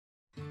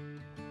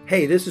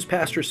Hey, this is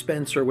Pastor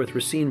Spencer with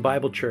Racine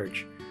Bible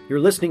Church.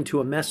 You're listening to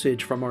a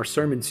message from our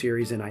sermon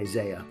series in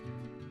Isaiah.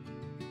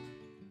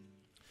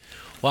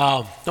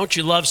 Wow, don't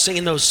you love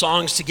singing those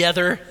songs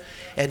together?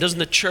 And doesn't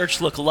the church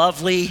look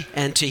lovely?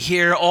 And to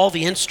hear all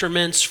the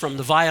instruments from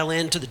the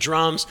violin to the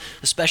drums,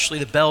 especially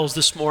the bells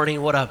this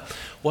morning, what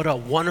a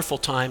wonderful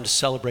time to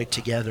celebrate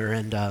together.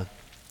 And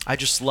I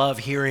just love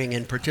hearing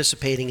and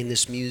participating in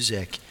this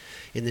music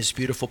in this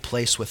beautiful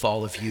place with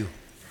all of you.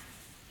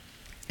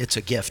 It's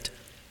a gift.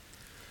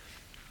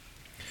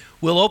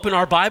 We'll open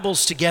our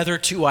Bibles together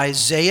to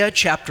Isaiah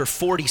chapter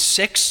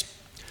 46.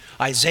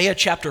 Isaiah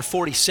chapter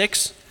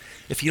 46.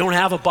 If you don't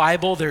have a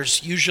Bible,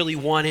 there's usually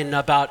one in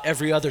about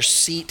every other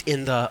seat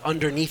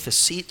underneath the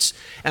seats.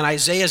 And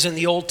Isaiah's in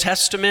the Old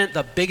Testament.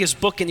 The biggest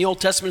book in the Old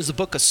Testament is the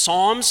book of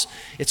Psalms.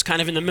 It's kind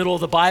of in the middle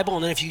of the Bible.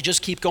 And then if you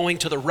just keep going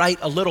to the right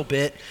a little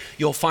bit,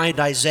 you'll find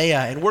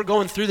Isaiah. And we're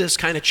going through this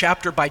kind of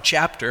chapter by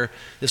chapter,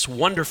 this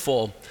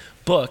wonderful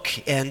book.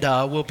 And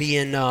we'll be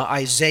in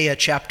Isaiah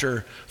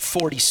chapter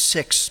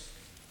 46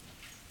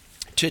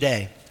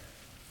 today.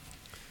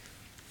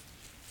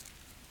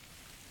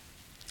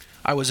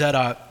 I was at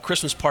a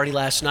Christmas party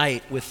last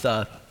night with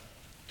a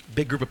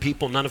big group of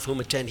people, none of whom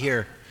attend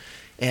here.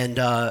 And,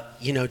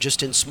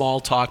 just in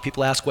small talk,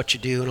 people ask what you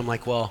do. And I'm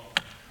like, well,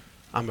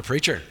 I'm a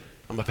preacher.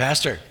 I'm a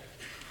pastor.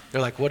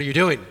 They're like, what are you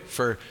doing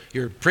for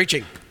your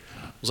preaching?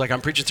 I was like,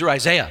 I'm preaching through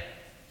Isaiah.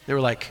 They were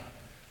like,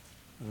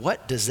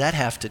 what does that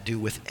have to do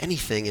with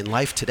anything in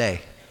life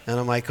today? And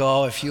I'm like,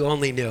 oh, if you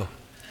only knew.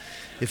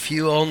 If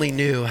you only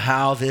knew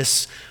how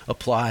this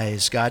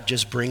applies. God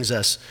just brings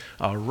us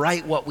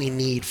right what we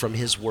need from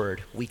His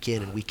Word, week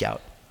in and week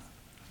out.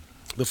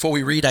 Before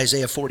we read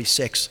Isaiah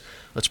 46,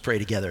 let's pray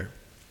together.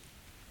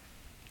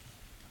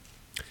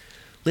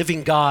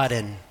 Living God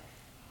and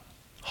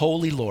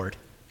holy Lord,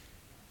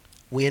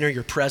 we enter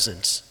your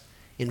presence,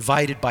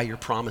 invited by your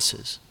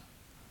promises.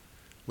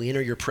 We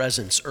enter your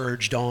presence,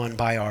 urged on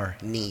by our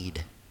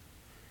need.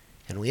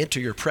 And we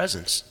enter your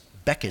presence,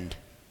 beckoned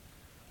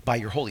by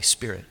your Holy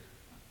Spirit.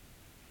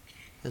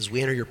 As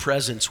we enter your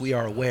presence, we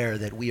are aware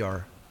that we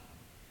are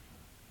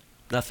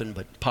nothing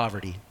but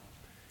poverty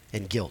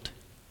and guilt.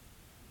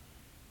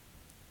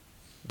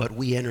 But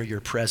we enter your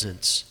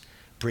presence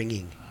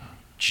bringing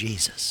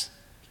Jesus,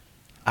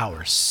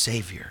 our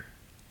Savior,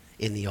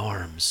 in the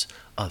arms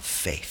of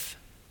faith.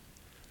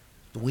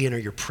 We enter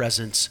your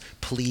presence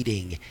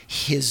pleading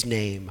His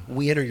name.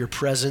 We enter your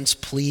presence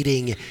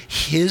pleading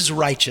His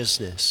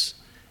righteousness,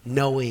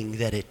 knowing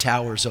that it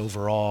towers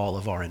over all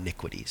of our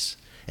iniquities.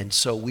 And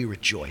so we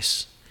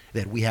rejoice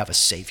that we have a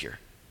Savior.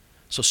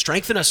 So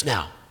strengthen us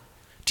now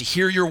to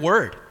hear your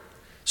word.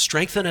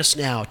 Strengthen us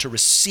now to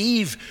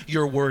receive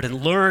your word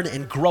and learn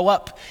and grow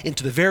up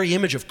into the very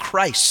image of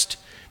Christ,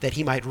 that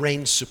He might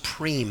reign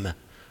supreme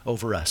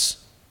over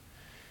us.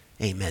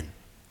 Amen.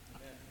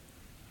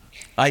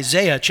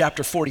 Isaiah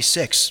chapter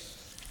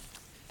 46.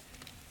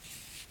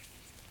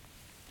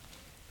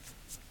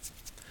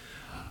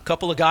 A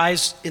couple of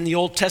guys in the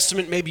Old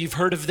Testament, maybe you've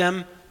heard of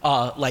them,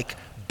 like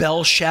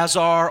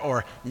Belshazzar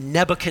or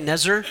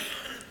Nebuchadnezzar.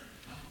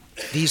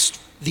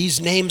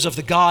 These names of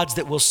the gods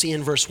that we'll see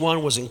in verse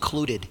 1 was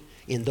included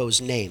in those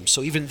names.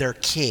 So even their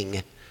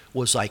king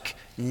was like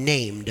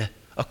named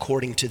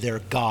according to their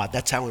God.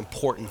 That's how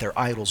important their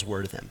idols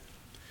were to them.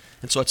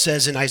 And so it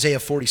says in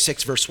Isaiah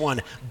 46 verse 1,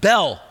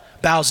 Bel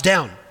bows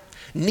down,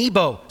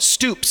 Nebo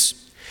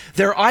stoops.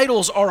 Their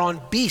idols are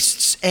on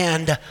beasts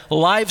and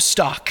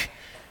livestock.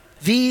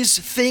 These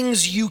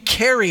things you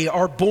carry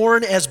are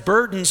borne as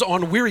burdens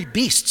on weary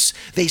beasts.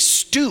 They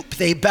stoop,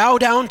 they bow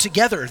down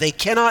together. They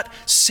cannot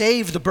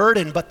save the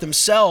burden, but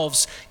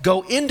themselves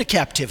go into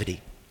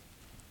captivity.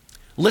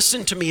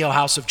 Listen to me, O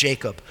house of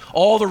Jacob,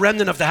 all the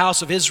remnant of the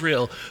house of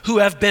Israel, who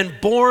have been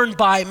born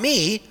by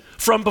me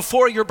from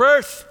before your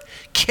birth,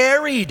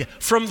 carried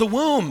from the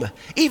womb.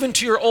 Even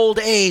to your old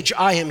age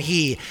I am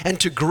He, and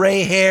to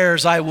gray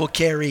hairs I will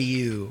carry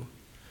you.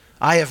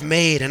 I have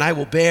made and I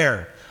will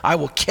bear. I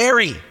will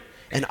carry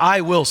and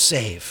I will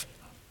save.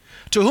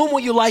 To whom will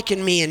you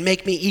liken me and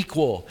make me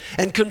equal,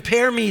 and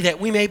compare me that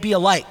we may be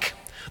alike?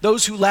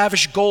 Those who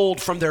lavish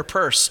gold from their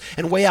purse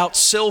and weigh out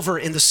silver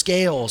in the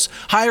scales,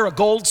 hire a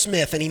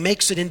goldsmith and he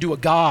makes it into a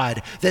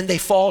god. Then they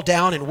fall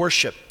down and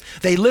worship.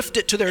 They lift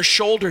it to their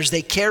shoulders,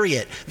 they carry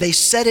it, they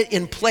set it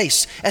in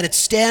place, and it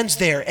stands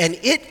there, and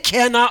it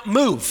cannot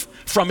move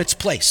from its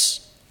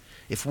place.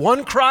 If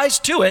one cries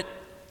to it,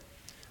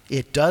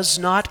 it does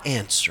not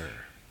answer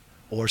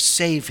or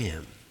save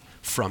him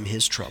from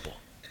his trouble.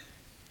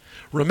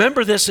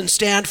 Remember this and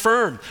stand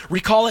firm.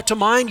 Recall it to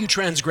mind, you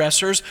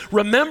transgressors.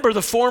 Remember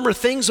the former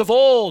things of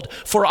old,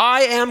 for I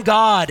am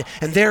God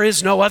and there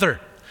is no other.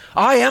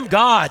 I am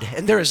God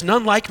and there is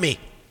none like me,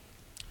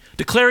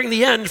 declaring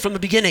the end from the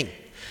beginning,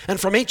 and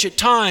from ancient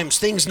times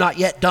things not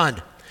yet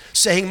done,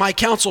 saying, my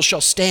counsel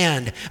shall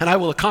stand, and I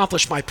will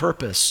accomplish my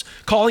purpose.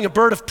 Calling a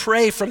bird of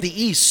prey from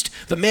the east,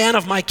 the man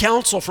of my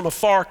counsel from a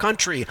far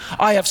country.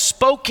 I have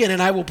spoken,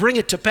 and I will bring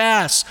it to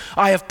pass.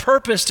 I have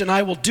purposed, and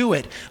I will do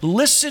it.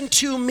 Listen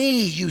to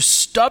me, you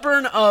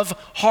stubborn of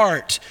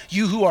heart,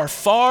 you who are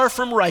far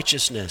from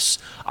righteousness.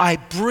 I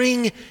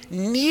bring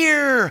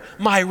near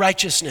my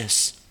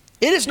righteousness.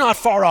 It is not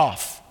far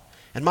off,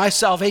 and my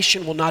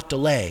salvation will not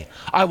delay.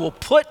 I will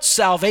put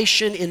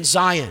salvation in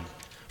Zion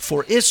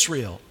for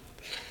Israel,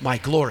 my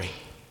glory.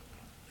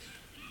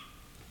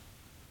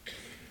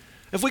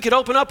 If we could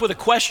open up with a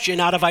question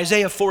out of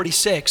Isaiah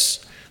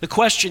 46, the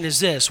question is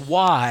this: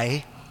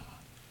 why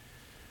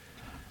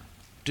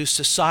do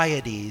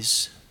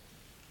societies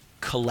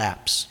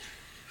collapse?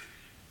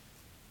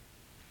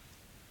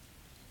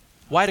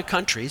 Why do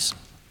countries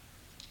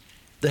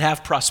that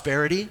have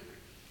prosperity,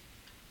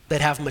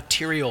 that have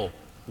material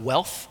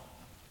wealth,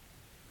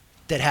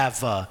 that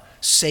have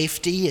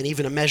safety and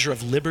even a measure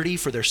of liberty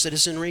for their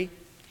citizenry,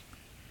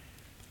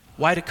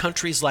 why do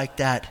countries like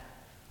that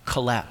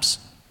collapse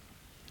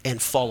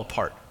and fall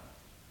apart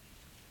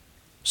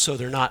so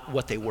they're not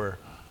what they were?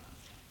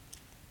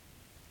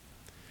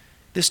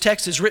 This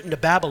text is written to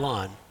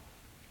Babylon,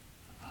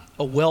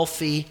 a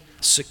wealthy,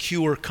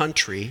 secure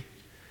country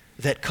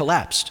that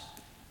collapsed.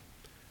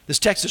 This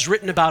text is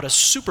written about a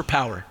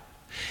superpower,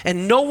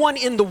 and no one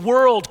in the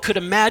world could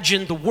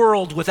imagine the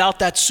world without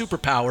that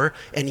superpower,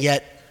 and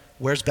yet,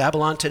 where's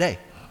Babylon today?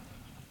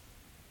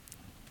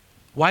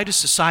 Why do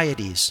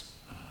societies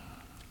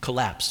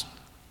collapse?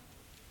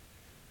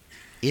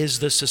 Is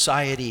the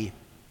society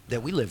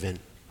that we live in,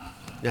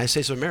 United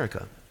States of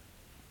America,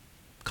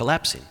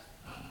 collapsing?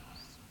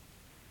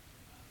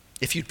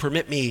 If you'd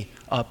permit me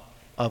a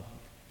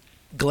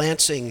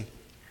glancing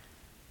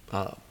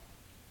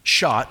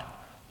shot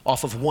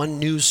off of one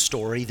news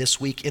story this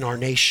week in our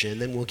nation,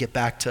 then we'll get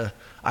back to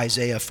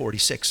Isaiah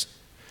 46.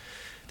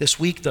 This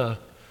week, the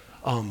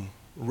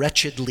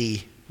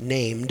wretchedly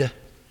named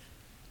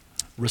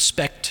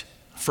Respect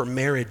for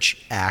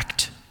Marriage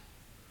Act,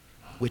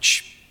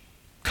 which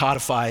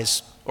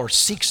codifies or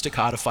seeks to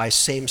codify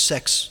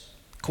same-sex,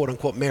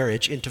 quote-unquote,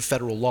 marriage into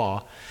federal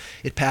law,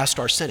 it passed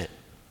our Senate.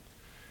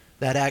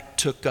 That act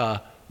took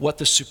what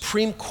the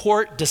Supreme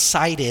Court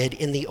decided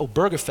in the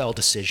Obergefell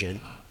decision,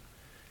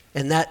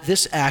 and that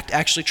this act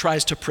actually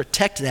tries to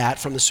protect that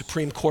from the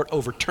Supreme Court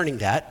overturning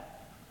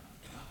that.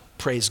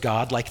 Praise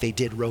God, like they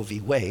did Roe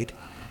v. Wade.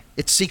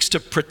 It seeks to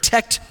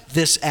protect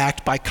this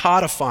act by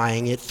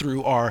codifying it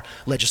through our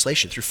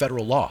legislation, through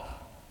federal law.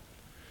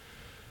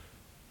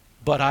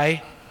 But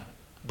I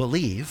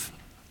believe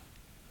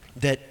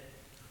that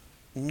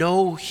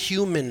no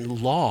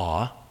human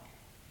law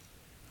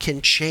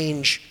can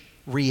change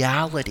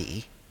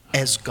reality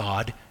as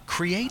God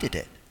created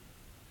it.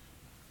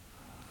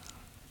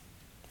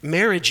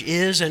 Marriage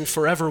is and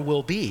forever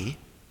will be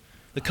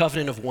the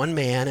covenant of one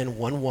man and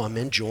one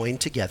woman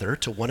joined together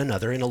to one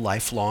another in a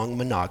lifelong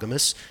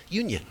monogamous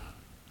union.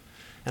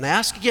 And I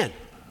ask again,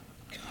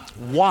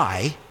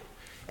 why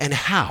and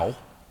how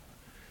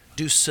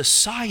do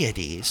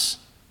societies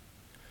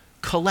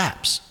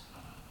collapse?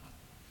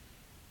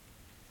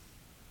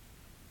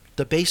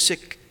 The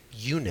basic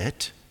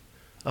unit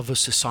of a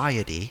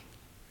society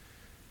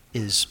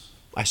is,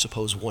 I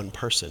suppose, one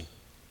person.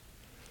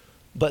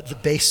 But the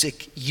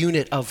basic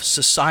unit of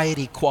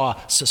society qua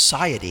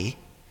society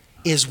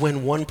is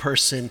when one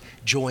person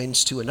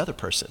joins to another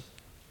person.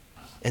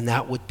 And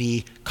that would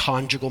be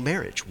conjugal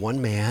marriage,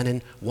 one man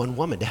and one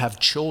woman, to have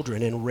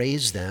children and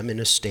raise them in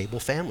a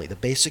stable family. The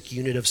basic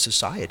unit of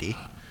society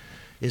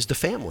is the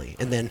family.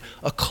 And then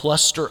a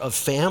cluster of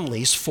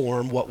families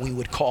form what we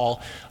would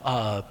call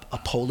a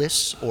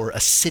polis, or a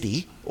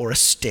city, or a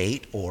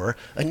state, or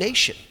a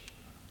nation.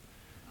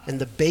 And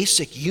the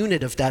basic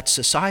unit of that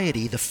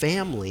society, the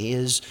family,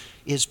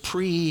 is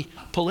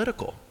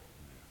pre-political.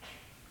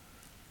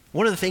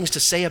 One of the things to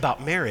say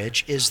about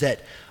marriage is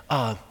that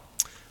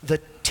the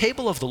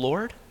table of the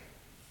Lord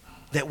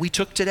that we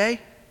took today,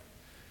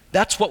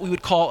 that's what we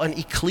would call an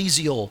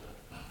ecclesial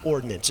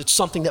ordinance. It's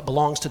something that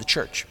belongs to the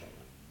church.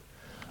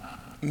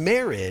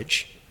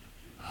 Marriage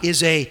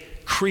is a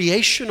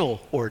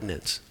creational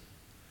ordinance.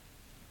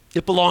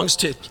 It belongs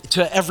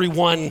to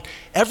everyone,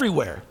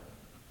 everywhere.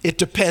 It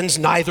depends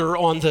neither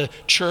on the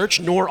church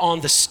nor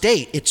on the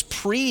state. It's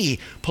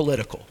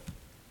pre-political.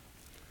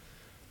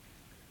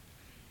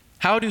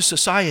 How do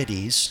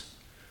societies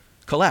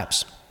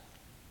collapse?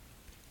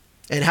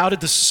 And how did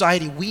the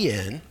society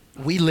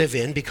we live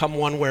in, become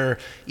one where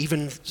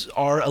even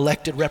our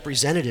elected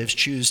representatives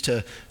choose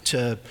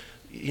to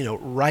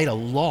write a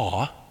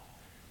law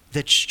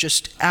that's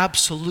just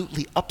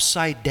absolutely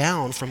upside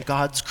down from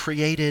God's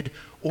created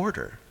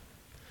order?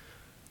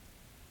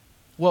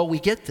 Well, we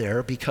get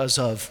there because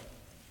of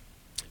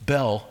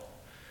Bel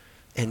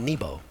and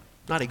Nebo.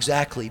 Not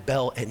exactly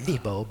Bel and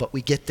Nebo, but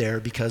we get there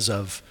because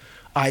of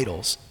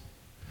idols.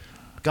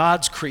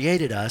 God's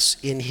created us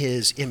in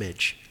His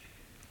image.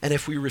 And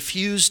if we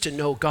refuse to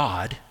know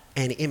God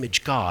and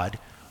image God,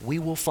 we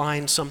will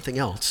find something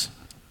else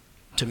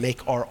to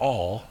make our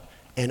all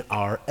and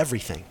our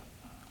everything.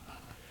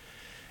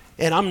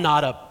 And I'm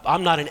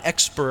not an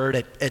expert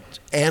at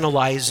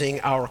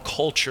analyzing our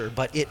culture,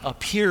 but it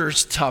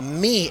appears to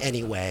me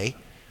anyway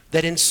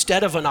that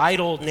instead of an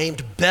idol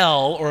named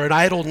Bel or an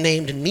idol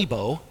named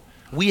Nebo,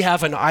 we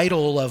have an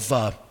idol of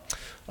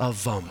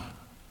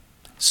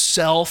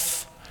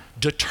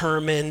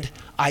self-determined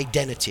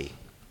identity.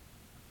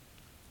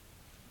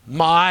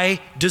 My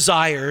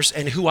desires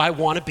and who I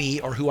want to be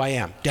or who I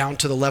am, down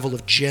to the level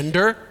of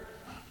gender,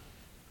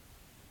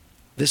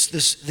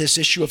 this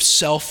issue of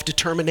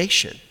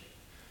self-determination.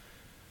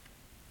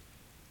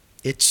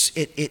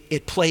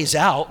 It plays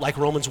out, like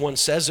Romans 1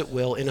 says it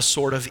will, in a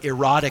sort of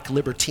erotic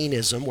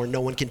libertinism where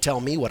no one can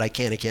tell me what I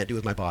can and can't do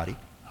with my body.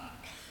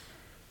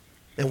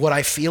 And what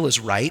I feel is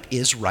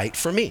right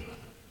for me.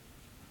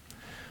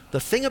 The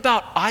thing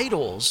about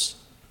idols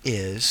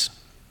is,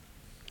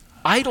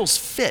 idols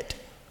fit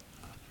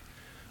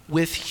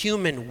with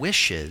human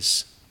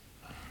wishes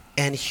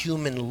and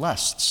human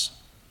lusts.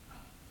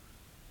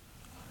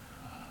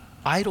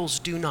 Idols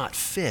do not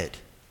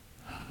fit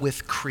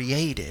with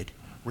created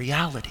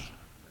reality.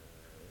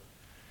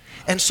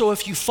 And so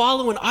if you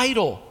follow an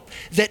idol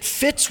that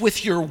fits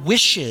with your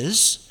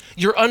wishes,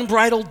 your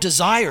unbridled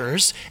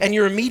desires, and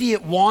your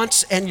immediate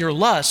wants and your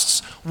lusts,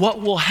 what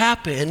will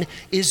happen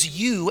is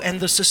you and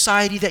the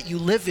society that you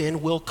live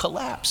in will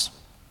collapse.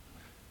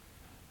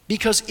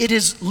 Because it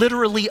is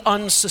literally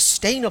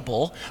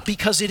unsustainable,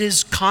 because it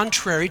is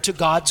contrary to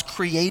God's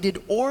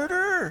created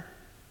order.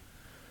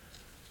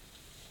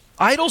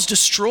 Idols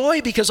destroy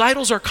because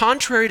idols are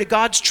contrary to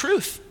God's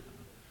truth.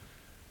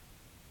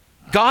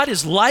 God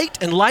is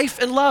light and life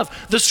and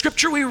love. The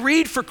scripture we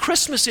read for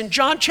Christmas in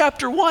John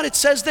chapter 1, it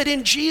says that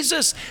in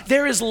Jesus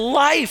there is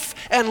life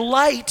and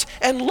light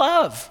and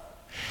love.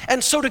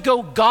 And so to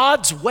go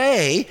God's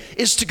way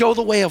is to go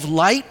the way of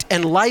light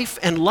and life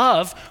and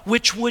love,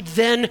 which would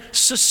then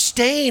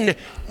sustain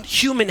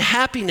human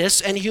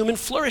happiness and human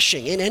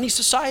flourishing in any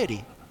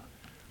society.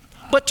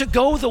 But to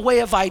go the way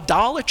of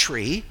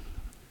idolatry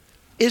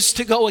is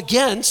to go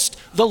against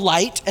the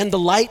light and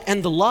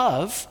the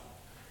love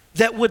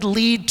that would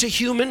lead to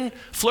human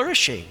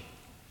flourishing.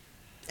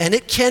 And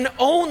it can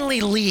only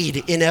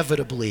lead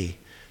inevitably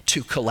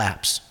to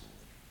collapse.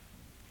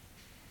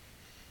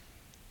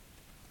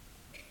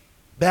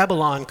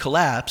 Babylon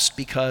collapsed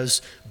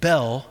because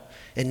Bel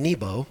and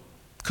Nebo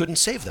couldn't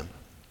save them.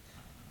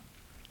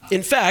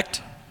 In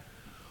fact,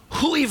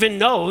 who even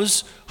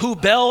knows who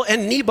Bel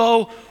and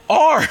Nebo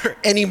are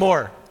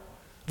anymore?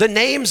 The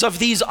names of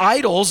these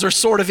idols are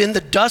sort of in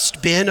the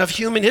dustbin of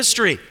human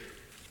history.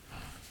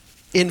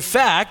 In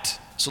fact,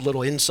 it's a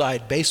little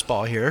inside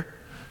baseball here.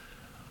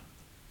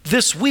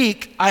 This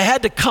week, I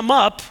had to come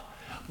up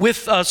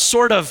with a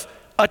sort of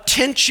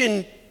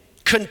attention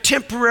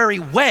contemporary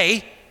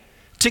way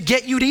to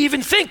get you to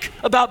even think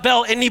about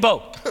Bel and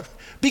Nebo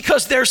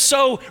because they're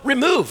so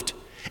removed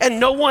and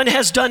no one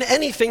has done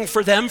anything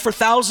for them for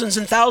thousands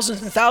and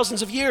thousands and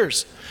thousands of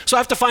years. So I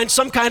have to find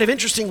some kind of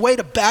interesting way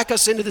to back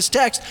us into this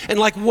text and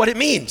like what it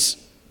means.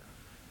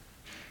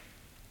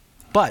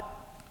 But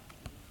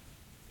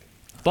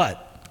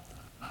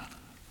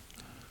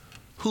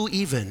who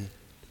even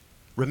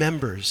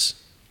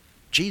remembers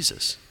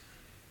Jesus?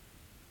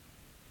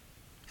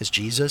 Has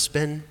Jesus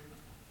been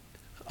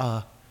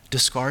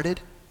discarded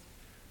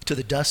to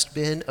the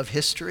dustbin of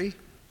history?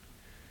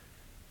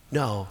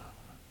 No.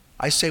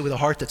 I say with a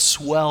heart that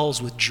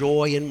swells with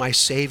joy in my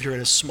Savior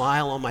and a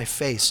smile on my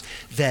face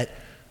that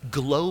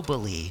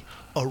globally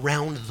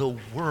around the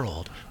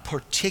world,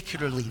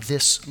 particularly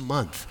this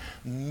month,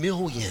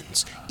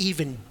 millions,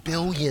 even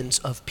billions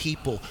of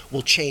people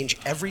will change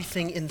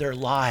everything in their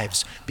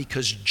lives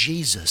because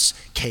Jesus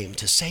came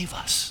to save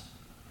us.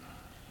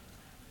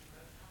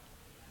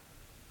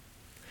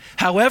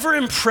 However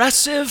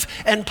impressive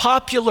and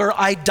popular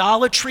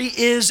idolatry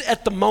is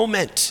at the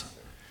moment,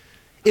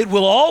 it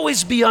will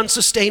always be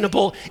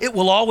unsustainable. It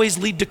will always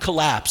lead to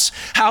collapse.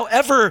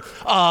 However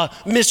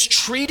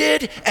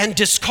mistreated and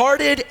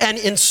discarded and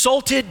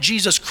insulted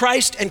Jesus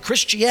Christ and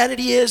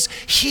Christianity is,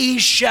 he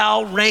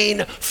shall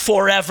reign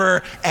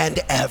forever and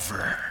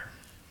ever.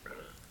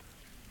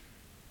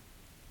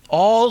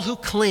 All who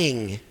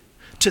cling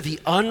to the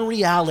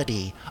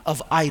unreality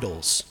of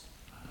idols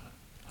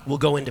will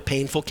go into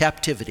painful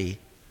captivity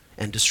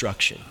and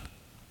destruction.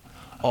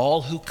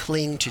 All who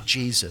cling to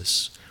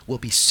Jesus will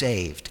be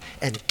saved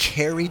and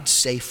carried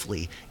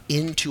safely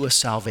into a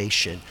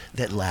salvation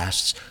that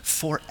lasts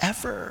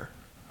forever.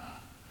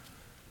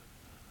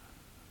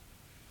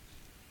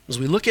 As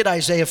we look at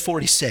Isaiah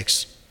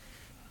 46,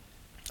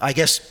 I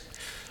guess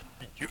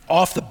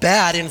off the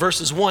bat in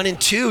verses 1 and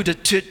 2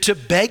 to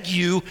beg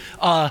you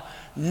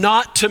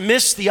not to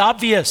miss the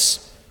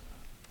obvious.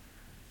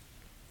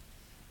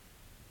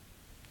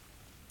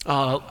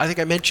 I think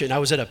I mentioned I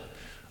was at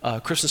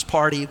a Christmas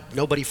party.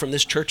 Nobody from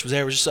this church was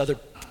there. It was just other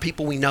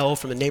people we know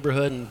from the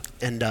neighborhood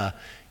and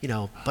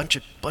bunch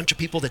of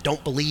people that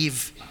don't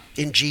believe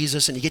in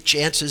Jesus, and you get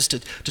chances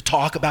to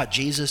talk about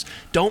Jesus.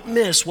 Don't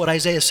miss what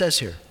Isaiah says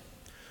here,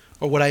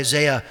 or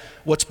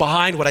what's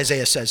behind what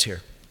Isaiah says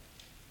here.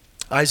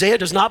 Isaiah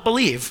does not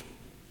believe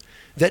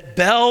that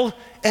Bel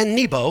and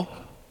Nebo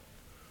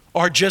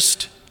are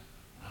just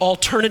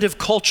alternative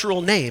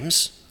cultural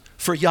names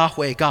for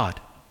Yahweh God.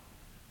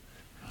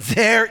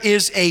 There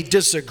is a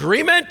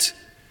disagreement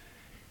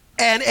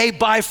and a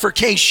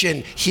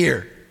bifurcation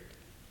here.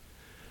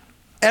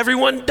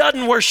 Everyone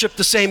doesn't worship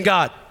the same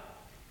God.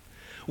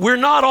 We're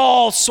not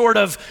all sort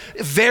of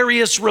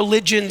various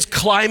religions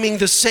climbing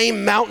the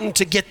same mountain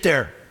to get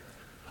there.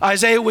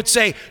 Isaiah would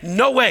say,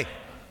 no way.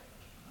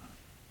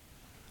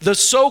 The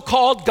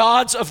so-called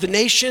gods of the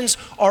nations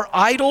are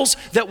idols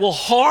that will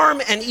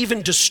harm and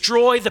even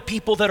destroy the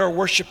people that are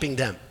worshiping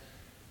them.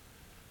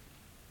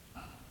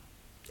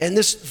 And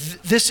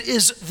this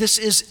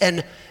is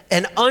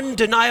an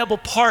undeniable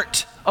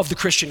part of the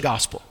Christian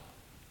gospel.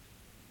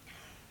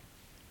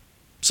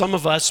 Some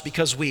of us,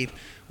 because we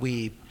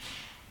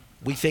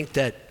think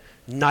that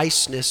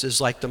niceness is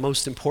like the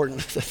most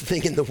important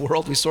thing in the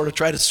world, we sort of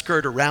try to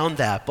skirt around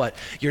that, but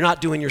you're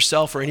not doing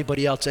yourself or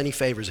anybody else any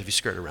favors if you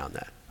skirt around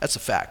that. That's a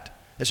fact.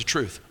 That's a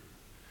truth.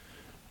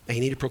 And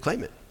you need to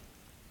proclaim it.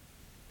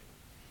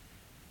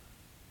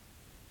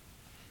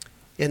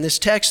 And this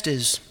text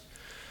is,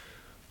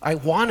 I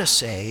want to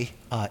say,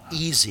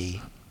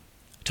 easy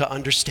to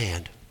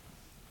understand,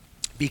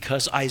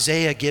 because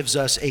Isaiah gives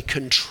us a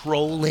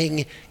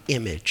controlling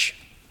image.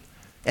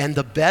 And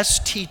the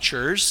best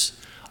teachers,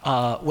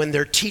 when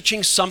they're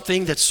teaching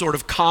something that's sort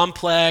of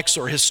complex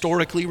or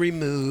historically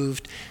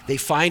removed, they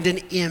find an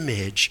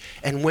image.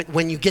 And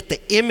when you get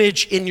the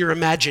image in your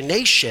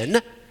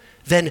imagination,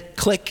 then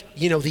click,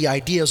 the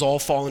ideas all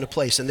fall into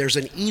place. And there's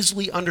an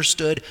easily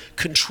understood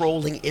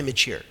controlling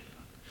image here.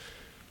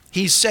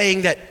 He's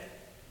saying that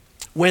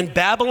when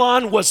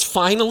Babylon was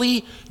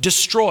finally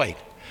destroyed,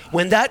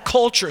 when that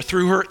culture,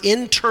 through her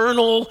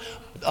internal,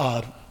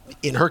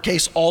 in her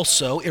case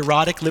also,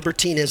 erotic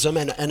libertinism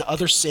and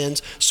other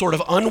sins, sort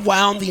of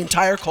unwound the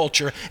entire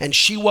culture, and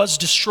she was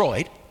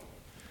destroyed,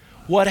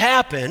 what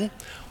happened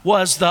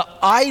was the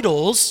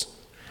idols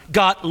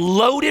got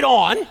loaded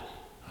on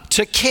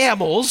to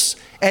camels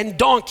and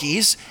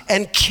donkeys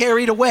and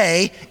carried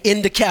away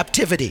into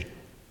captivity.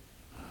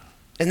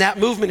 And that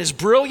movement is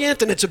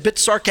brilliant, and it's a bit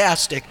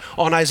sarcastic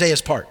on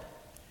Isaiah's part.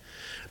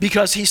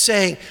 Because he's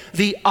saying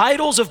the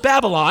idols of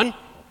Babylon,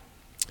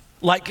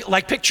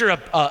 like picture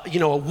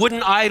a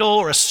wooden idol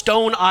or a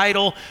stone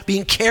idol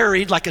being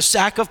carried like a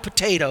sack of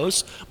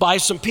potatoes by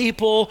some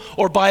people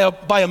or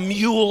by a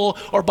mule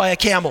or by a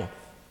camel.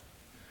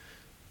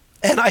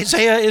 And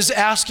Isaiah is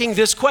asking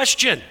this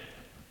question: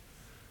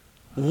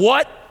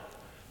 what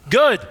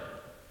good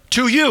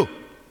to you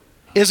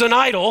is an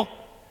idol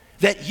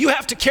that you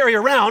have to carry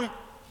around,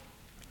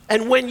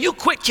 and when you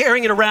quit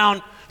carrying it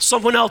around,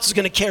 someone else is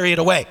going to carry it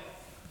away?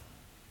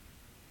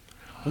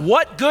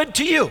 What good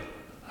to you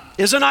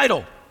is an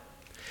idol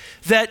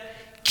that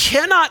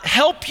cannot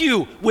help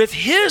you with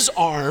his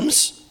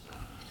arms,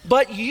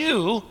 but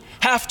you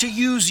have to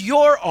use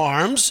your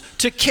arms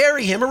to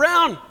carry him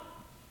around?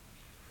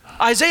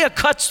 Isaiah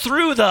cuts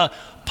through the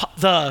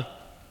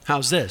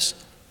how's this?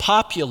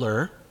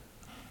 Popular,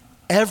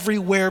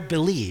 everywhere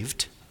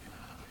believed,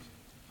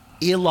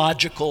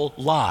 illogical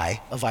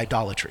lie of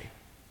idolatry.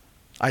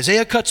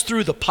 Isaiah cuts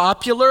through the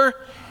popular,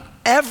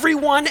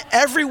 everyone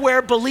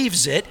everywhere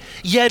believes it,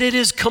 yet it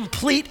is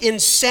complete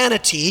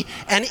insanity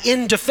and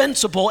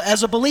indefensible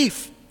as a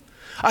belief.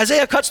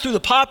 Isaiah cuts through the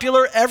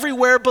popular,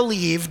 everywhere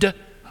believed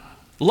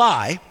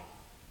lie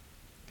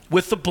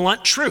with the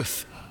blunt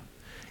truth.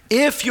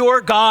 If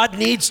your God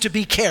needs to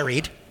be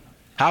carried,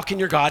 how can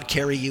your God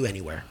carry you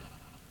anywhere?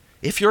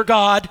 If your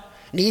God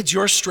needs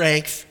your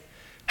strength,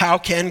 how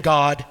can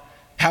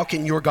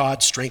your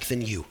God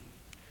strengthen you?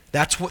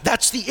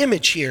 That's the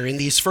image here in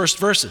these first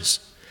verses.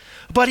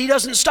 But he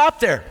doesn't stop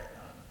there.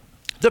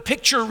 The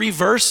picture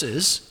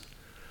reverses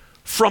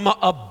from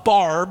a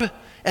barb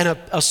and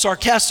a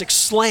sarcastic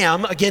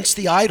slam against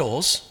the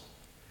idols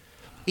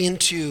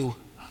into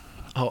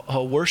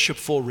a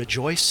worshipful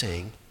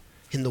rejoicing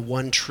in the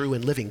one true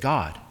and living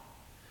God.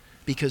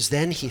 Because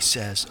then he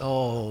says,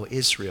 oh,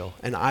 Israel,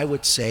 and I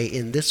would say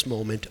in this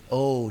moment,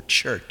 oh,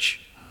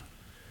 church,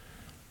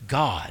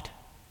 God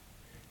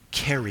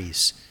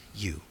carries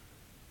you.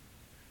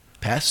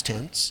 Past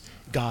tense,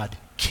 God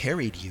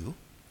carried you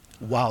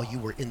while you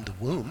were in the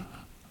womb,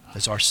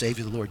 as our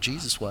Savior, the Lord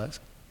Jesus, was.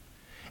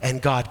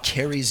 And God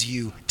carries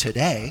you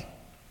today,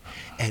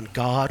 and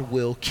God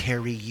will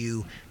carry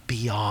you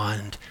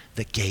beyond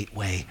the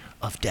gateway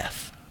of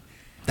death.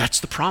 That's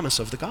the promise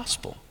of the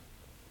gospel.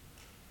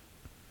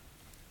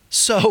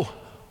 So,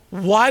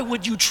 why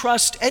would you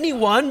trust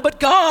anyone but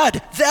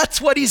God? That's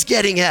what he's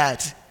getting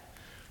at.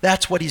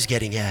 That's what he's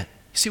getting at.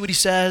 See what he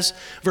says?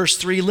 Verse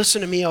 3,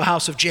 listen to me, O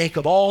house of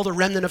Jacob, all the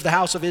remnant of the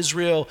house of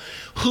Israel,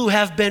 who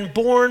have been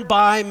born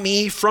by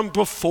me from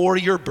before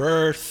your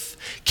birth,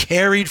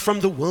 carried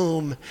from the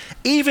womb.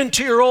 Even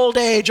to your old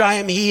age I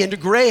am he, and to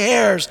gray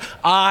hairs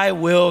I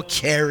will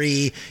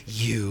carry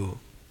you.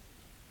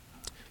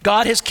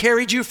 God has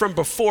carried you from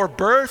before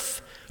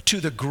birth to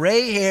the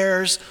gray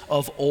hairs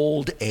of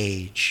old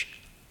age.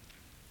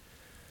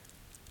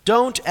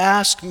 Don't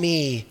ask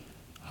me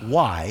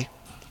why,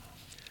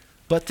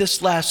 But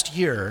this last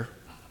year,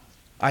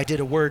 I did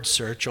a word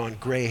search on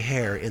gray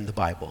hair in the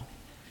Bible.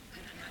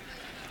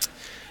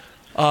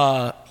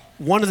 One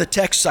of the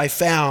texts I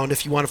found,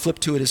 if you want to flip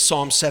to it, is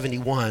Psalm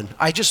 71.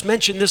 I just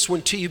mentioned this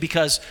one to you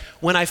because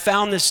when I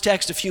found this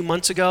text a few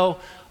months ago,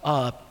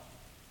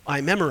 I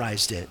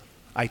memorized it.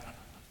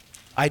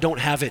 I don't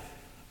have it.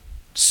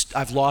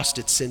 I've lost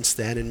it since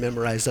then and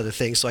memorized other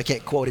things, so I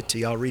can't quote it to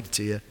you. I'll read it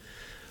to you.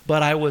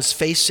 But I was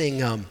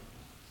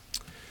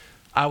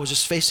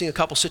just facing a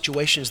couple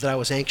situations that I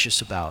was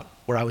anxious about,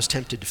 where I was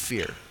tempted to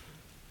fear.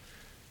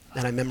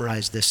 And I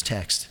memorized this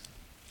text.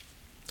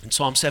 In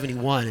Psalm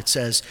 71, it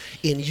says,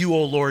 "In you,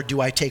 O Lord,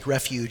 do I take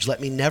refuge. Let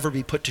me never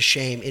be put to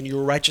shame. In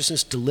your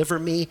righteousness, deliver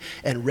me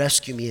and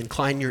rescue me.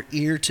 Incline your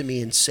ear to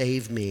me and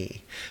save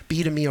me.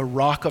 Be to me a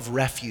rock of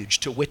refuge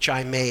to which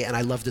I may," and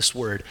I love this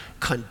word,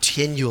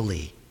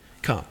 "continually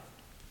come."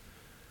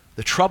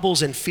 The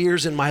troubles and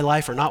fears in my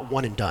life are not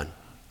one and done.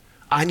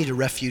 I need a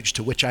refuge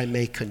to which I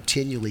may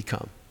continually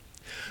come.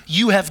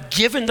 You have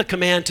given the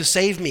command to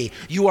save me.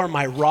 You are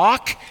my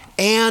rock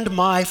and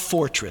my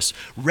fortress.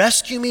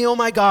 Rescue me, O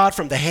my God,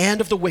 from the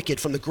hand of the wicked,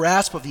 from the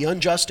grasp of the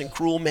unjust and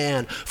cruel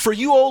man. For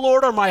you, O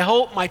Lord, are my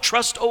hope, my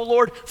trust, O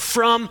Lord,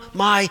 from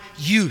my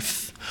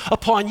youth.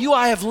 Upon you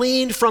I have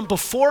leaned from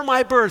before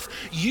my birth.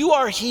 You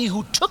are he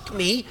who took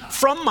me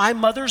from my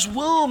mother's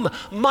womb.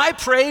 My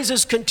praise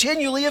is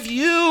continually of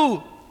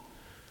you.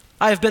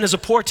 I have been as a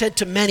portent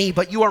to many,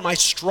 but you are my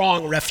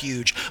strong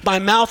refuge. My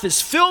mouth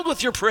is filled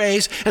with your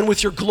praise and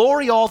with your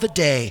glory all the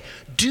day.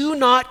 Do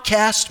not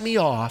cast me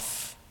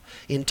off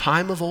in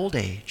time of old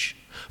age.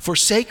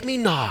 Forsake me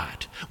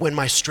not when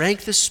my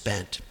strength is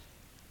spent.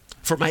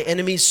 For my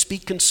enemies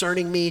speak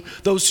concerning me.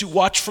 Those who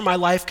watch for my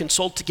life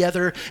consult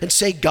together and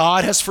say,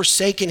 God has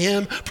forsaken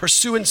him.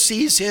 Pursue and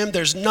seize him.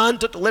 There's none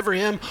to deliver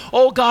him.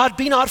 Oh God,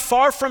 be not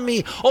far from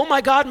me. Oh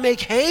my God,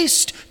 make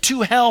haste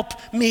to help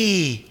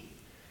me.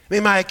 May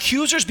my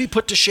accusers be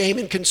put to shame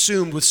and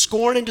consumed. With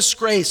scorn and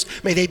disgrace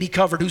may they be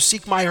covered who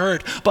seek my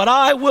hurt. But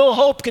I will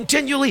hope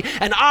continually,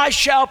 and I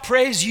shall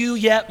praise you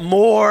yet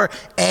more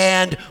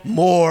and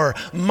more.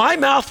 My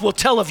mouth will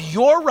tell of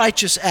your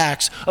righteous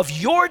acts, of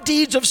your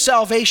deeds of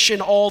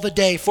salvation all the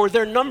day, for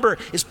their number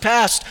is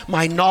past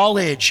my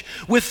knowledge.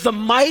 With the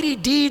mighty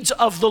deeds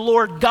of the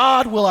Lord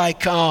God will I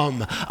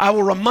come. I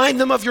will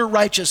remind them of your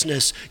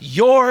righteousness,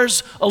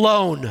 yours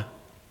alone.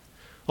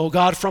 O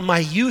God, from my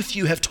youth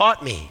you have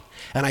taught me,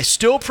 and I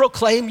still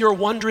proclaim your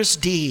wondrous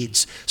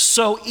deeds.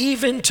 So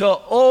even to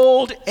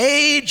old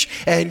age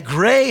and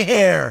gray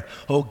hair,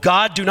 O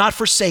God, do not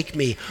forsake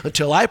me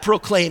until I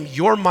proclaim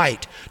your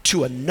might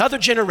to another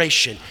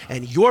generation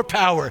and your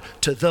power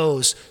to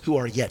those who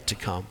are yet to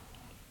come.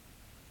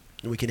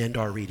 And we can end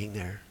our reading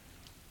there.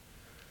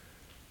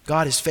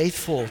 God is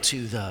faithful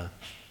to the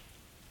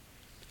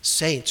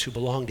saints who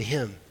belong to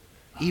him,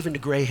 even to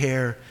gray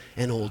hair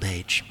and old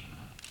age.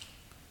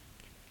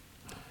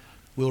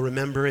 We'll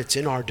remember, it's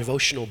in our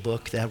devotional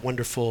book, that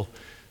wonderful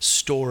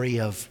story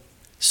of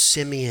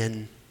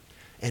Simeon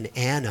and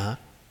Anna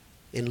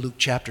in Luke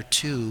chapter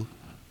 2,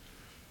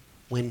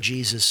 when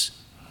Jesus,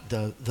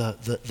 the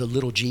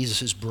little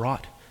Jesus is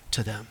brought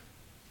to them.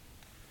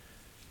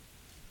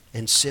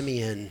 And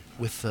Simeon,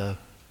 with the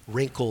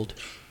wrinkled,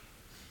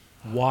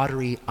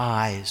 watery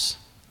eyes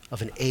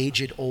of an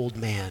aged old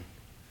man,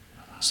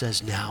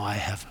 says, "Now I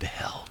have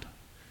beheld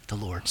the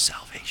Lord's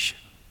salvation."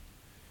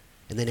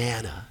 And then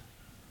Anna,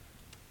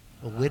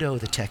 a widow,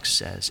 the text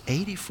says,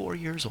 84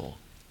 years old,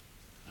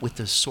 with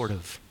the sort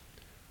of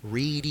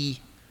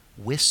reedy,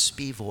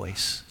 wispy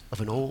voice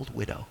of an old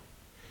widow,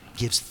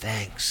 gives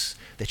thanks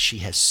that she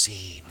has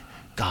seen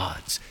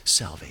God's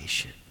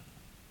salvation.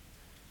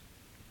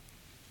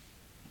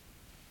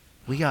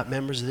 We got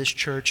members of this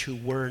church who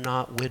were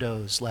not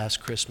widows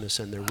last Christmas,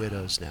 and they're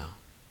widows now.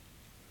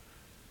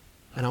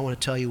 And I want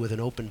to tell you with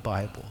an open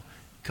Bible,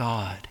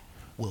 God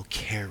will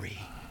carry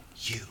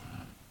you.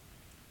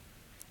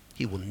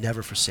 He will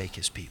never forsake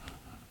his people.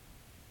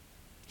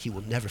 He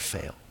will never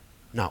fail.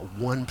 Not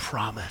one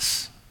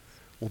promise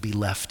will be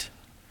left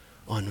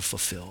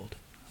unfulfilled.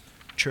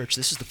 Church,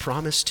 this is the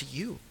promise to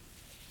you.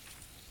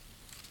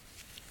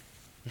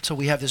 And so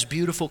we have this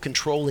beautiful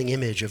controlling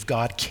image of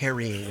God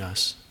carrying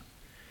us.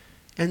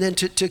 And then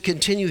to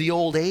continue the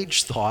old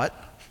age thought,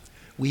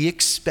 we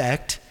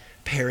expect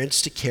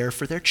parents to care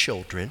for their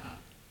children.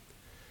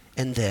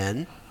 And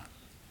then,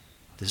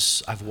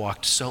 I've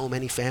walked so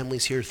many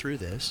families here through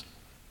this,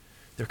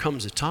 there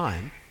comes a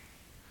time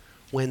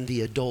when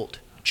the adult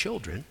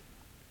children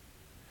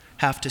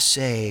have to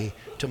say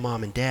to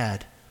mom and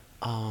dad,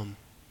 you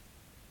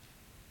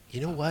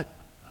know what?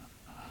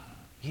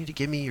 You need to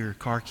give me your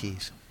car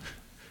keys.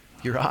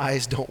 Your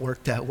eyes don't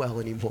work that well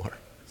anymore.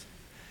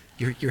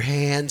 Your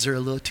hands are a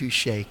little too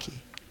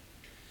shaky.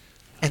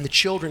 And the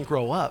children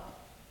grow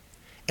up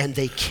and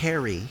they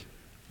carry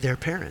their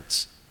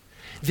parents.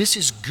 This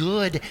is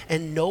good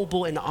and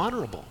noble and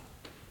honorable.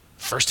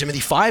 1 Timothy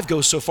 5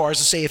 goes so far as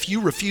to say, if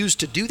you refuse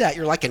to do that,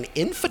 you're like an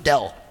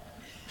infidel.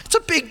 It's a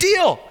big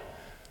deal.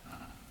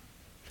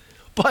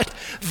 But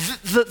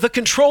the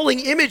controlling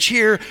image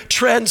here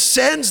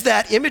transcends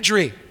that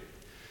imagery.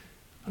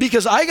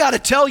 Because I got to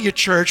tell you,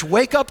 church,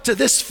 wake up to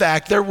this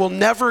fact. There will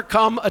never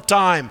come a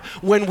time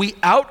when we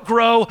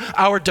outgrow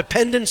our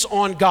dependence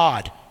on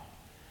God.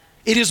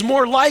 It is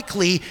more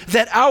likely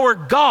that our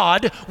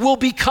God will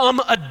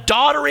become a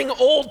doddering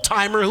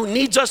old-timer who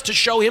needs us to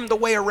show him the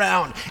way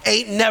around.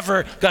 Ain't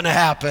never going to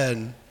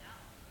happen.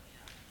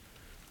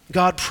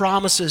 God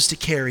promises to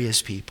carry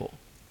his people.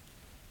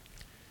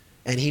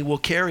 And he will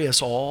carry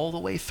us all the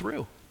way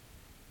through.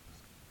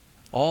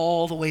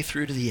 All the way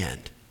through to the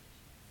end.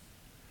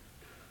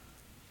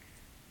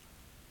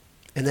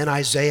 And then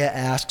Isaiah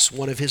asks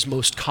one of his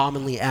most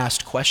commonly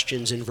asked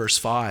questions in verse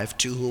 5,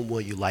 to whom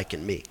will you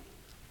liken me?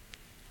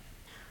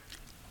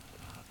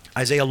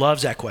 Isaiah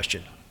loves that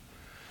question.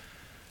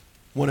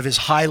 One of his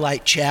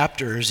highlight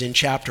chapters in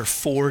chapter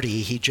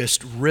 40, he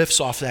just riffs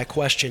off that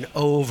question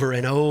over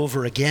and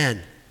over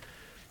again.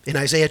 In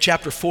Isaiah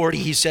chapter 40,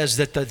 he says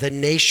that the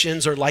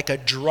nations are like a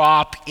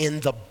drop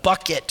in the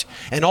bucket,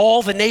 and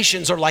all the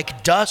nations are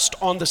like dust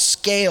on the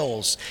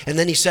scales. And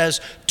then he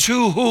says,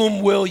 to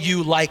whom will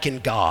you liken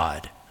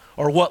God?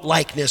 Or what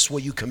likeness will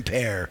you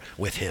compare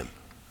with him?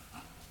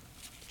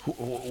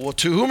 Well,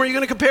 to whom are you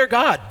going to compare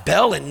God?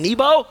 Bel and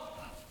Nebo?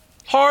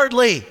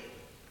 Hardly.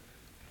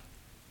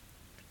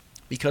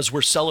 Because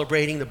we're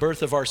celebrating the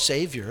birth of our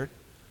Savior.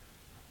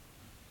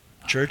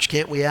 Church,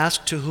 can't we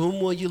ask, to whom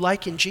will you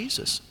liken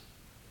Jesus?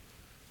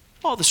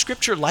 Well, the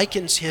scripture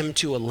likens him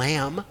to a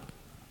lamb,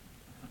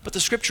 but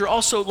the scripture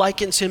also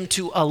likens him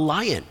to a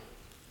lion.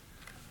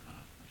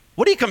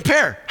 What do you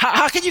compare?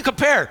 How can you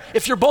compare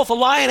if you're both a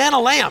lion and a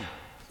lamb?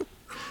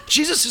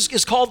 Jesus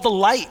is called the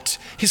light.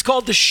 He's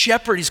called the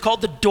shepherd. He's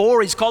called the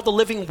door. He's called the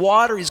living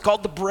water. He's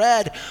called the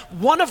bread.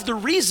 One of the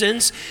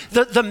reasons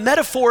the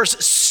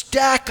metaphors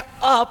stack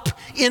up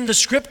in the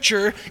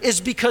scripture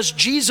is because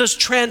Jesus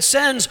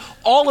transcends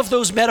all of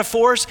those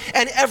metaphors,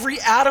 and every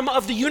atom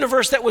of the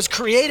universe that was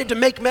created to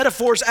make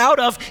metaphors out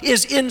of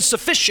is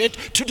insufficient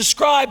to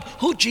describe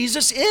who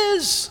Jesus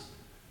is.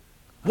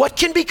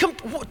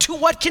 To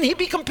what can he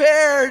be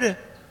compared?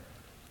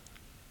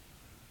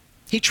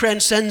 He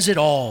transcends it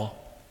all.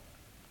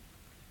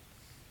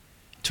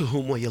 To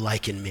whom will you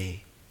liken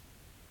me?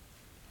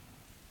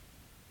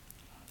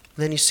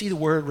 And then you see the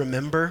word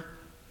remember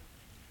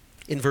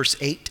in verse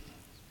 8.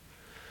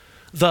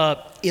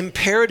 The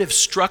imperative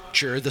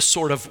structure, the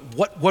sort of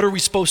what are we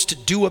supposed to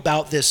do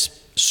about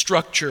this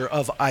structure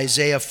of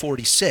Isaiah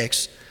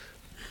 46,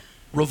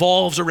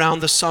 revolves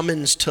around the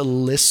summons to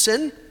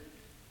listen.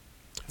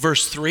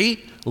 Verse 3,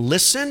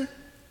 listen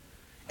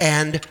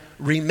and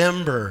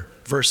remember.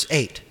 Verse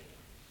 8.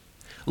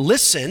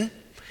 Listen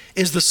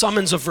is the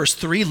summons of verse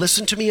 3,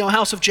 listen to me, O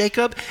house of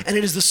Jacob, and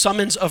it is the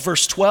summons of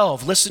verse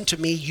 12, listen to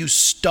me, you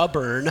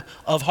stubborn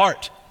of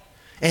heart.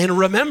 And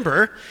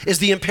remember is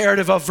the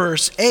imperative of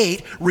verse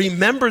 8,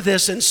 remember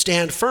this and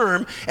stand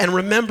firm, and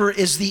remember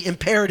is the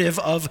imperative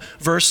of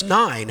verse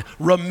 9,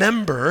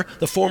 remember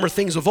the former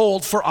things of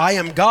old, for I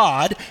am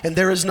God, and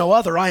there is no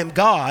other, I am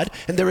God,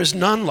 and there is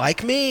none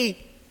like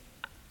me.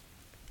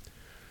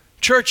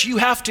 Church, you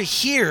have to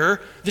hear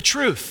the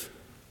truth.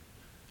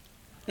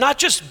 Not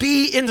just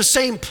be in the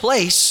same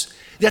place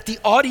that the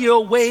audio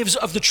waves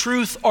of the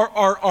truth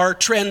are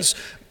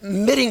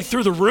transmitting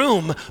through the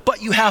room,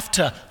 but you have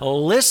to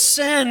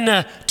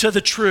listen to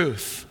the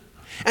truth.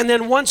 And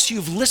then once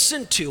you've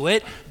listened to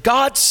it,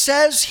 God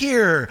says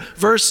here,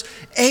 verse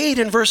 8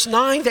 and verse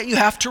 9, that you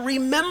have to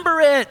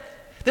remember it.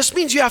 This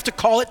means you have to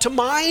call it to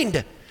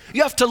mind.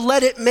 You have to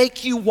let it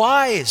make you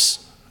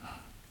wise.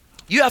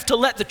 You have to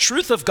let the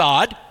truth of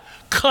God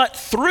cut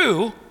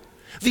through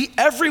the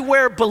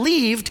everywhere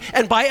believed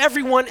and by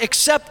everyone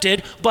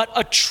accepted, but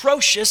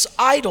atrocious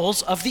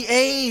idols of the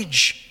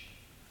age.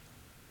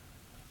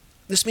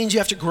 This means you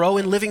have to grow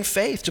in living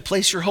faith, to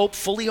place your hope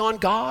fully on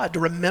God, to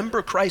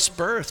remember Christ's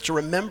birth, to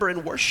remember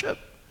and worship.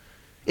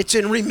 It's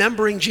in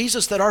remembering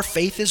Jesus that our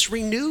faith is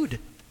renewed.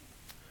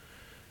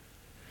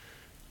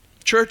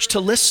 Church, to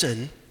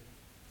listen,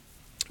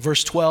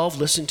 verse 12,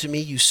 listen to me,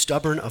 you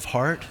stubborn of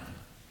heart.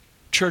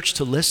 Church,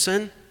 to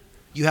listen,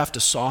 you have to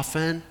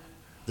soften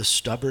the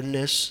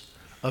stubbornness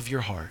of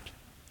your heart.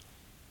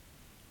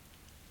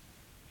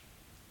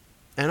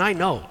 And I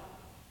know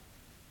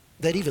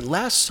that even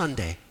last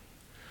Sunday,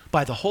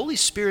 by the Holy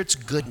Spirit's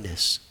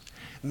goodness,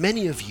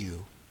 many of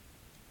you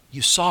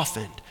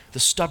softened the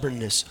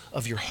stubbornness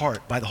of your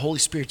heart by the Holy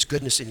Spirit's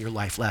goodness in your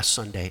life last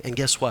Sunday. And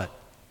guess what?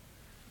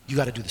 You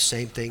got to do the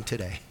same thing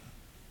today.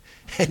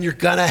 And you're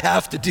going to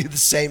have to do the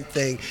same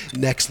thing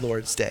next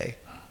Lord's Day,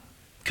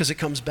 because it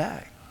comes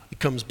back. It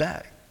comes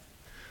back.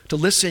 To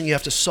listen, you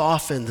have to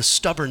soften the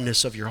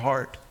stubbornness of your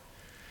heart.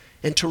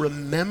 And to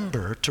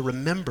remember,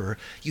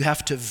 you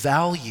have to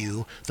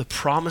value the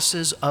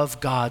promises of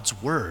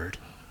God's word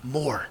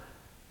more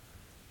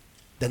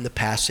than the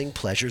passing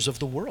pleasures of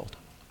the world.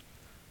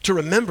 To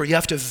remember, you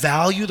have to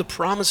value the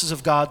promises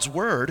of God's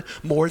word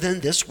more than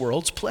this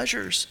world's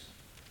pleasures.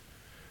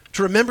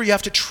 To remember, you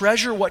have to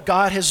treasure what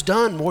God has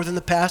done more than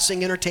the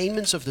passing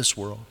entertainments of this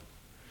world.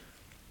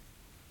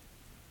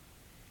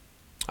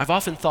 I've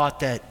often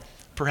thought that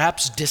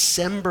perhaps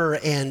December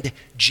and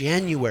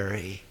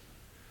January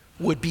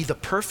would be the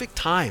perfect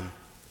time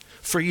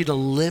for you to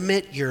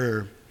limit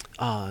your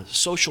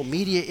social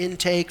media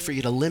intake, for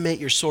you to limit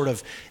your sort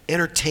of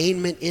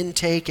entertainment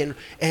intake, and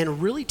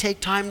really take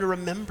time to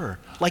remember.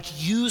 Like,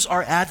 use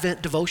our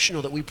Advent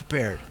devotional that we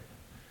prepared.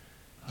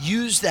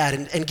 Use that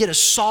and get a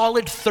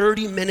solid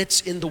 30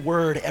 minutes in the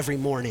Word every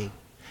morning.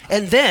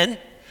 And then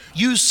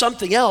use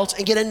something else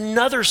and get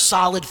another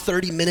solid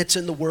 30 minutes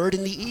in the Word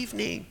in the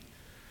evening,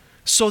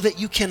 so that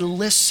you can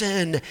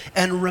listen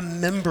and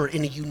remember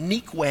in a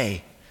unique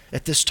way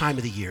at this time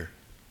of the year.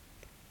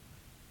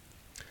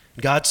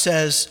 God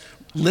says,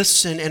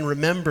 listen and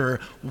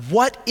remember.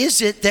 What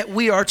is it that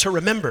we are to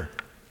remember?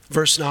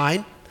 Verse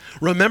 9,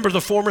 remember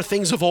the former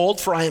things of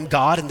old, for I am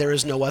God and there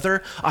is no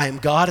other. I am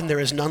God and there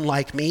is none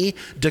like me,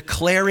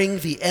 declaring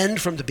the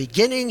end from the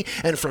beginning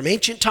and from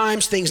ancient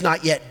times, things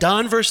not yet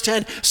done. Verse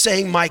 10,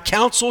 saying, my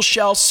counsel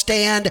shall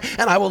stand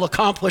and I will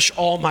accomplish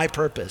all my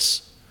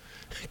purpose.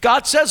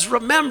 God says,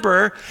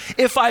 remember,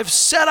 if I've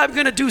said I'm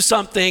going to do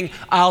something,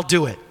 I'll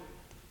do it.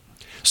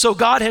 So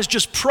God has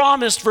just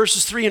promised,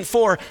 verses 3 and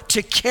 4,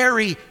 to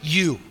carry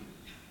you.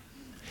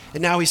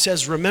 And now he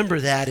says,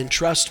 remember that and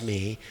trust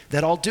me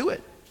that I'll do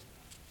it.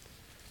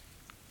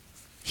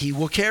 He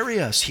will carry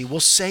us. He will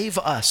save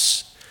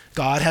us.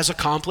 God has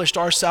accomplished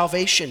our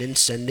salvation in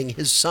sending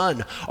his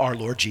Son, our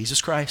Lord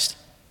Jesus Christ.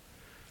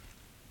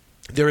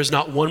 There is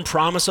not one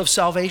promise of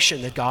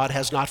salvation that God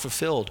has not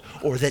fulfilled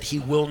or that he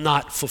will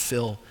not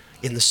fulfill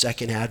in the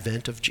second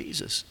advent of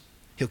Jesus.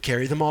 He'll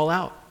carry them all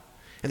out.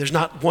 And there's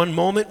not one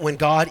moment when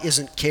God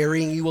isn't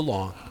carrying you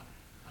along.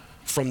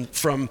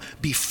 From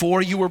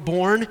before you were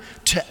born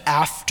to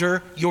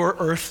after your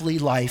earthly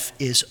life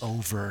is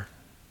over.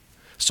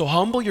 So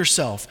humble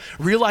yourself.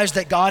 Realize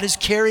that God is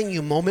carrying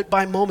you moment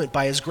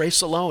by his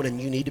grace alone, and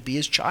you need to be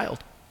his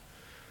child.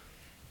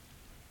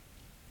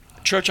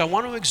 Church, I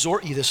want to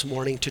exhort you this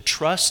morning to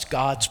trust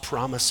God's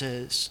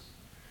promises.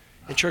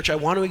 And church, I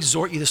want to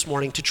exhort you this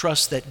morning to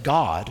trust that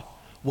God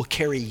will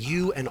carry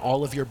you and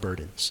all of your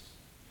burdens.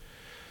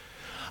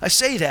 I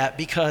say that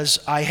because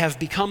I have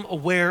become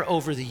aware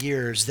over the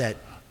years that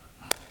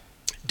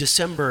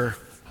December,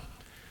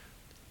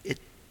 it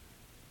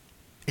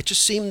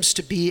just seems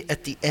to be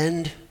at the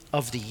end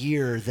of the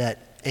year that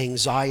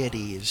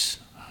anxieties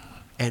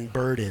and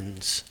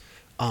burdens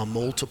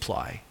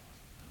multiply.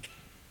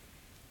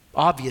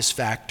 Obvious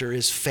factor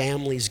is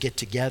families get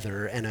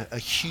together, and a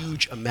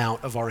huge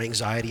amount of our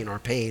anxiety and our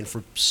pain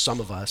for some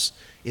of us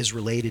is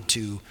related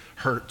to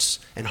hurts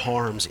and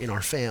harms in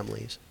our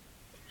families.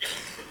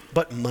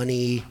 But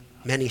money,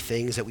 many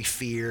things that we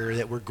fear,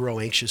 that we grow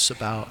anxious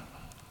about.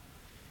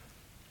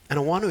 And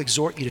I want to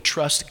exhort you to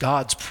trust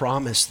God's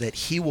promise that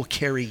he will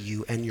carry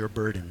you and your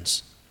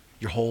burdens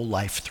your whole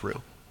life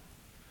through.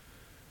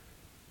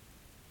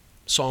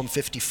 Psalm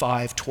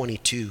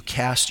 55:22,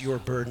 cast your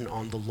burden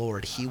on the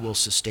Lord, he will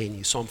sustain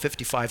you. Psalm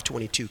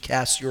 55:22,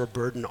 cast your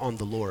burden on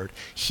the Lord,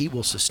 he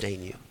will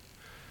sustain you.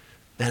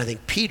 And I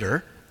think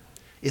Peter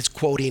is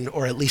quoting,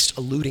 or at least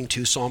alluding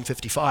to, Psalm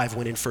 55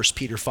 when in 1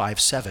 Peter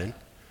 5:7,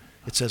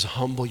 it says,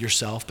 humble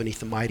yourself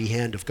beneath the mighty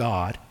hand of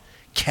God,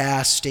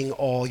 casting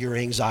all your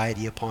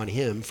anxiety upon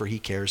him, for he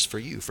cares for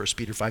you. 1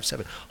 Peter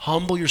 5:7.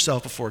 Humble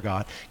yourself before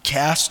God,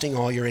 casting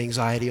all your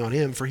anxiety on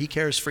him, for he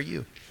cares for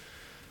you.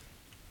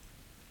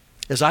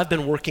 As I've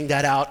been working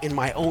that out in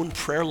my own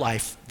prayer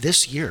life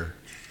this year,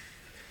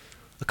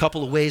 a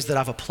couple of ways that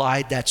I've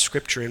applied that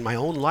scripture in my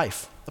own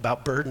life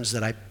about burdens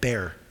that I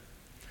bear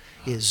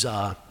is,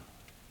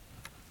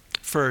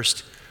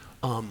 first,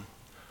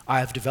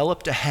 I've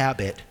developed a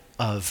habit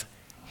of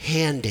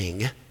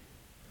handing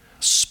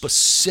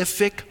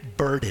specific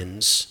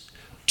burdens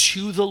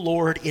to the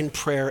Lord in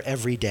prayer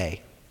every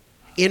day,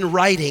 in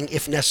writing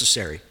if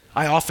necessary.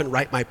 I often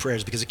write my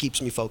prayers because it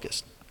keeps me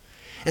focused.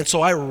 And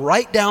so I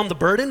write down the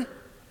burden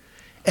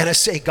and I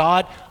say,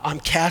 God, I'm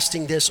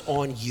casting this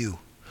on you.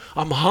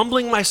 I'm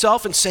humbling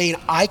myself and saying,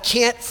 I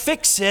can't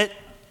fix it,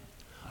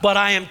 but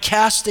I am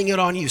casting it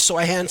on you. So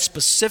I hand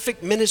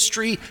specific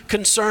ministry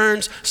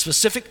concerns,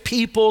 specific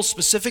people,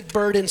 specific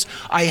burdens.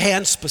 I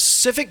hand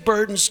specific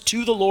burdens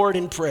to the Lord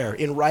in prayer,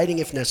 in writing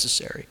if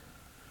necessary.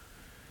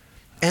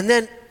 And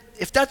then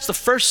if that's the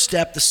first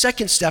step, the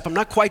second step, I'm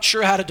not quite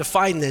sure how to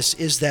define this,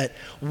 is that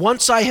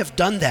once I have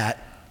done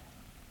that,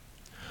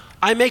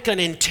 I make an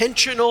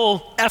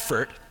intentional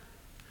effort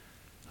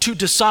to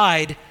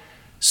decide,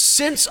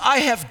 since I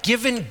have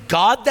given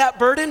God that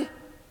burden,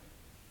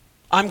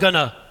 I'm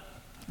gonna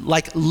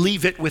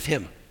leave it with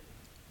him,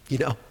 you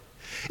know.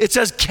 It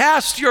says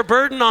cast your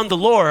burden on the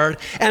Lord,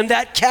 and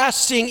that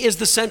casting is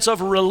the sense of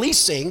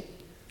releasing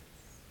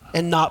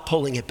and not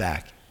pulling it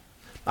back.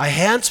 I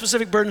hand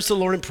specific burdens to the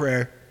Lord in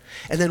prayer,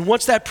 and then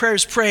once that prayer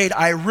is prayed,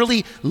 I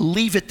really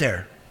leave it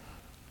there.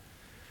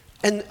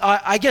 And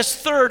I guess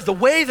third, the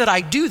way that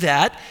I do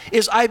that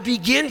is I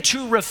begin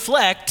to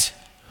reflect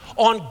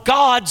on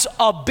God's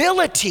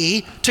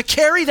ability to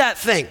carry that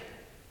thing.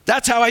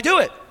 That's how I do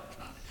it.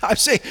 I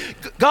say,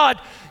 God,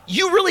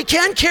 you really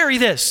can carry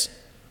this.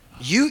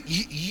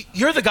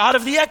 You're the God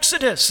of the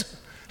Exodus.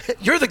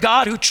 You're the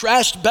God who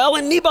trashed Bel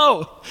and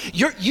Nebo.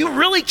 You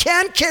really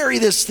can carry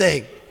this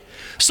thing.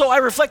 So I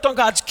reflect on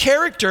God's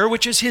character,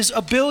 which is his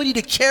ability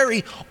to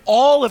carry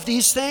all of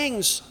these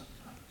things.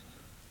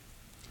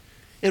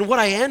 And what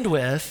I end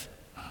with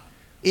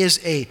is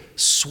a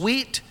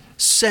sweet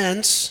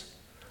sense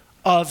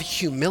of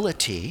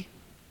humility.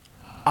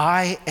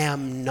 I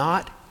am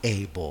not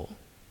able,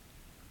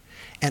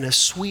 and a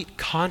sweet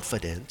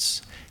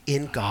confidence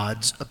in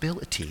God's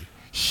ability.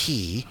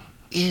 He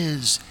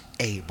is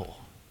able.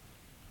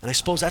 And I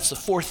suppose that's the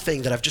fourth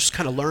thing that I've just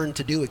kind of learned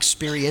to do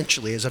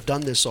experientially as I've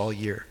done this all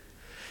year,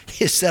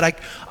 is that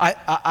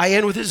I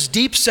end with this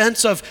deep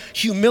sense of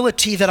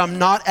humility that I'm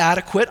not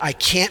adequate. I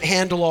can't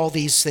handle all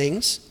these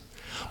things.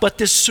 But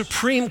this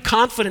supreme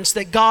confidence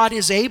that God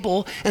is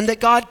able and that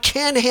God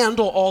can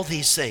handle all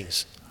these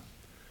things.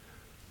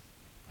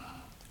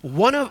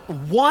 One of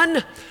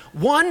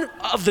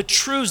the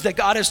truths that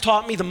God has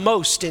taught me the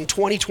most in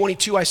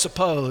 2022, I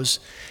suppose,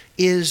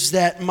 is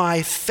that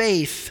my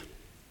faith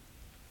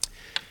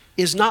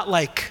is not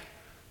like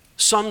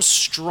some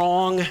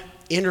strong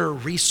inner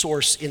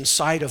resource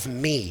inside of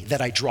me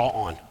that I draw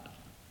on.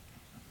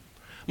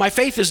 My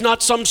faith is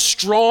not some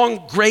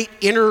strong, great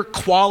inner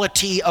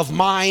quality of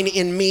mine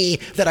in me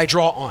that I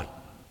draw on.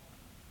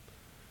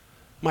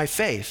 My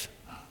faith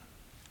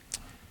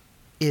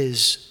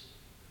is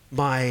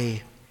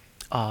my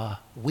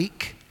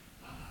weak,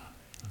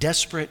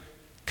 desperate,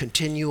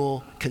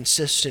 continual,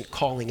 consistent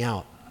calling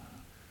out,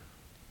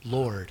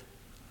 Lord,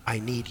 I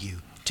need you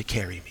to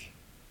carry me.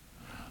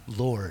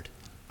 Lord,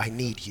 I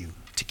need you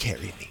to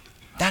carry me.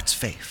 That's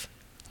faith.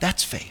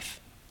 That's faith.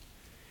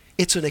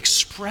 It's an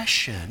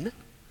expression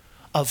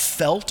of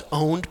felt,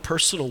 owned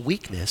personal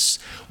weakness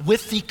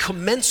with the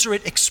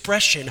commensurate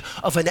expression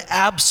of an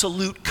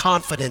absolute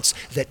confidence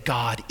that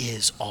God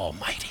is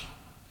almighty.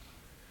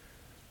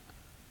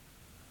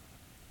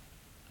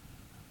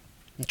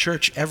 In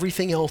church,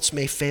 everything else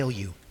may fail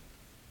you.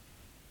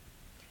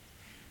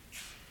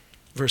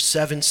 Verse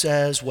 7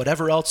 says,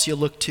 whatever else you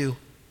look to,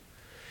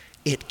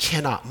 it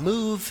cannot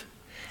move,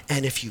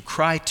 and if you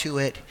cry to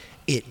it,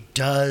 it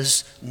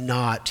does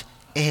not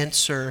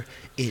answer.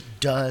 It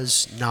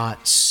does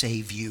not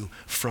save you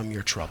from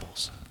your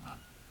troubles.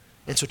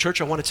 And so,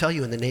 church, I want to tell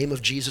you in the name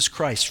of Jesus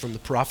Christ, from the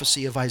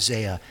prophecy of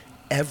Isaiah,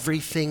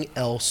 everything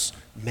else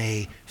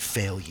may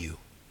fail you,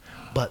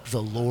 but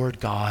the Lord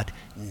God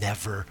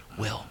never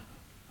will.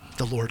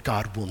 The Lord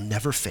God will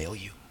never fail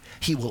you.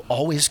 He will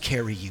always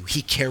carry you.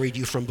 He carried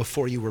you from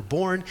before you were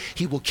born.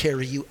 He will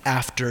carry you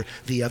after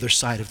the other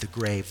side of the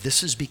grave.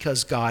 This is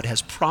because God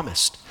has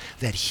promised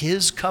that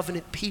his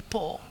covenant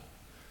people,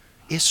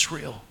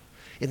 Israel,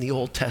 in the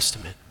Old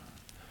Testament,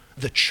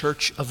 the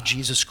church of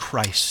Jesus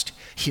Christ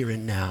here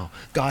and now,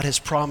 God has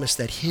promised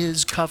that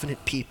his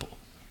covenant people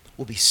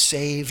will be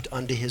saved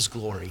unto his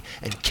glory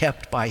and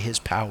kept by his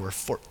power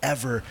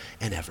forever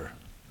and ever.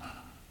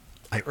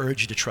 I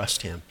urge you to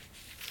trust him.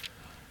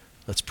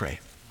 Let's pray.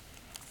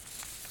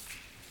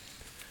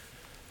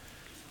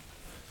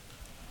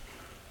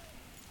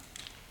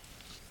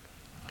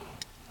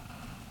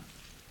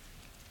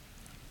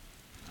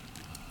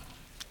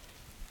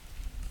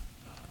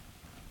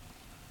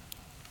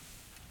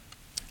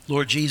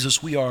 Lord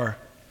Jesus, we are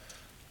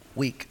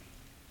weak,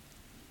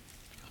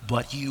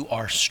 but you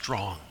are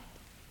strong.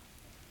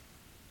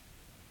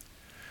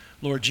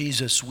 Lord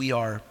Jesus, we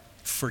are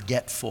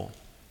forgetful,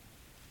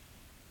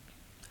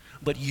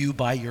 but you,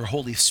 by your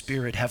Holy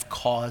Spirit, have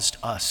caused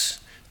us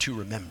to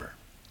remember.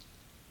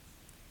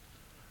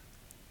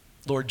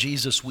 Lord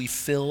Jesus, we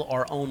fill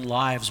our own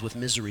lives with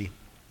misery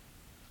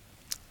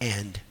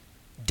and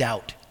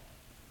doubt.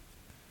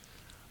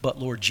 But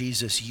Lord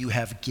Jesus, you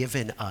have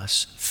given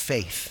us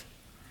faith,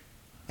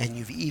 and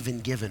you've even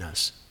given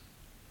us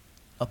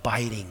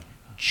abiding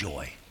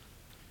joy.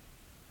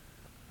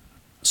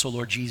 So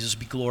Lord Jesus,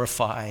 be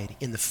glorified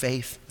in the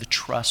faith, the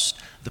trust,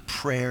 the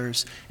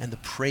prayers, and the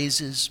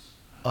praises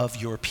of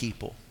your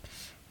people.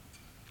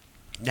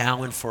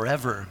 Now and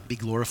forever be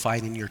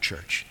glorified in your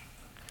church.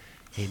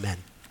 Amen.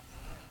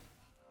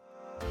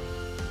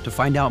 To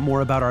find out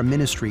more about our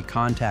ministry,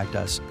 contact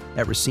us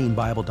at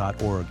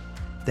racinebible.org.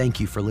 Thank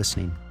you for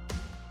listening.